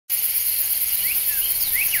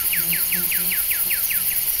Out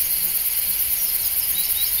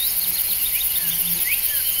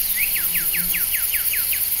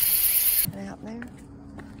there.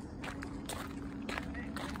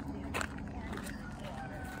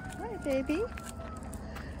 Hi, baby.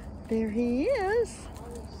 There he is.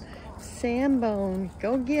 Sambone.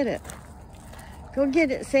 Go get it. Go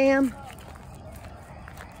get it, Sam.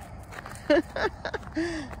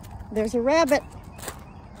 There's a rabbit.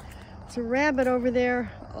 It's a rabbit over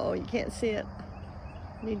there. Oh, you can't see it.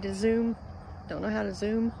 Need to zoom. Don't know how to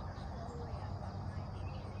zoom.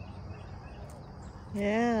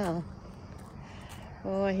 Yeah.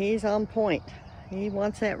 Oh, he's on point. He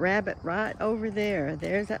wants that rabbit right over there.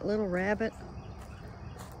 There's that little rabbit.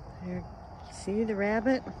 There. See the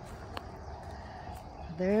rabbit?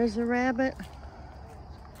 There's the rabbit.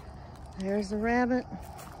 There's the rabbit.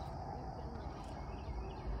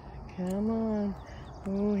 Come on.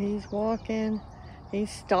 Oh, he's walking. He's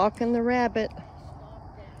stalking the rabbit.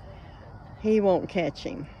 He won't catch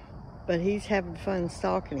him, but he's having fun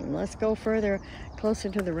stalking him. Let's go further, closer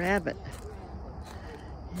to the rabbit.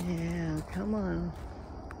 Yeah, come on.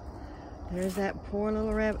 There's that poor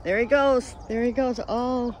little rabbit. There he goes. There he goes.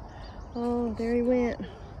 Oh, oh, there he went.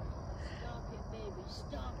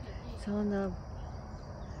 It's on the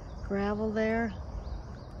gravel there.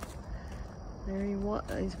 There he was.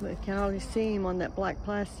 You can already see him on that black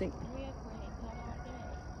plastic.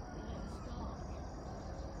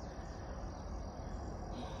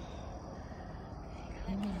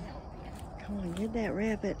 Come on, get that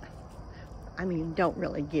rabbit. I mean, don't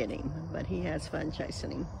really get him, but he has fun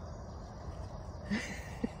chasing him.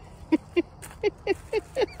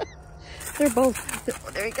 They're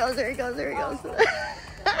both, there he goes, there he goes, there he goes.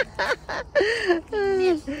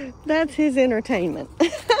 That's his entertainment.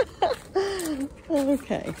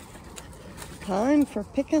 Okay, time for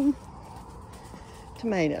picking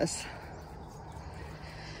tomatoes.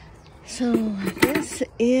 So this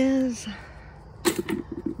is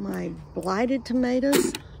my blighted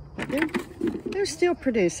tomatoes. They're still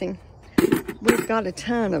producing. We've got a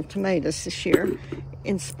ton of tomatoes this year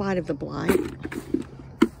in spite of the blight,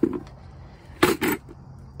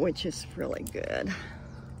 which is really good.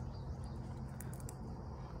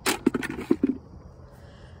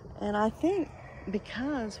 And I think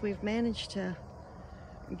because we've managed to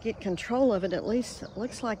get control of it, at least it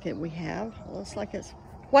looks like we have. It looks like it's...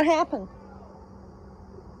 What happened?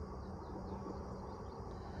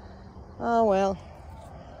 Oh, well.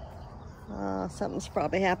 Something's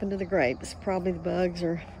probably happened to the grapes. Probably the bugs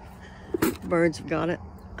or birds have got it.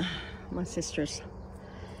 My sister's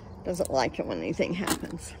doesn't like it when anything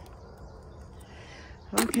happens.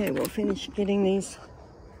 Okay, we'll finish getting these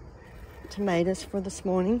tomatoes for this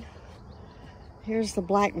morning. Here's the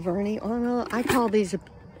black Vernie. Oh no, I call these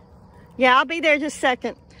yeah, I'll be there just a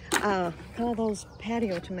second. Call those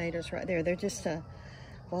patio tomatoes right there. They're just a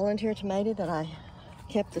volunteer tomato that I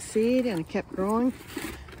kept the seed and kept growing.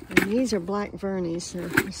 And these are black Vernies.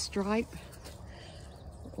 They're a stripe.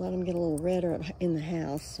 Let them get a little redder in the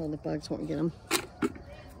house so the bugs won't get them.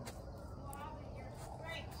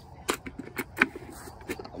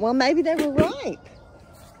 Well, maybe they were ripe.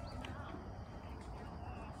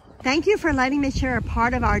 Thank you for letting me share a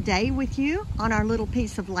part of our day with you on our little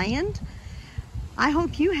piece of land. I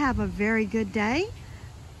hope you have a very good day,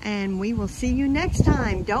 and we will see you next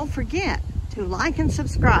time. Don't forget to like and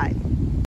subscribe.